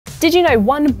Did you know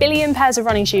 1 billion pairs of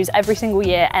running shoes every single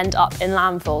year end up in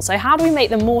landfill? So how do we make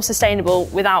them more sustainable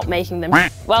without making them?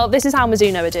 Well, this is how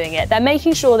Mizuno are doing it. They're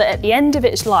making sure that at the end of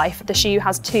its life, the shoe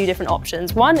has two different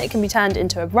options. One, it can be turned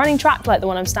into a running track like the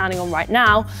one I'm standing on right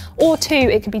now, or two,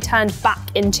 it can be turned back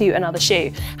into another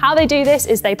shoe. How they do this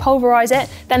is they pulverize it,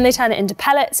 then they turn it into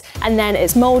pellets, and then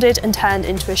it's molded and turned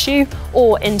into a shoe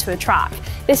or into a track.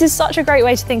 This is such a great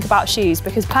way to think about shoes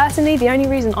because personally, the only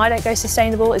reason I don't go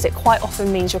sustainable is it quite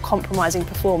often means you're compromising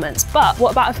performance. But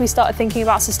what about if we started thinking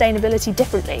about sustainability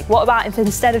differently? What about if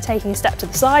instead of taking a step to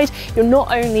the side, you're not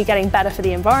only getting better for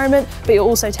the environment, but you're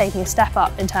also taking a step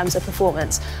up in terms of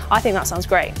performance? I think that sounds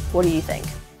great. What do you think?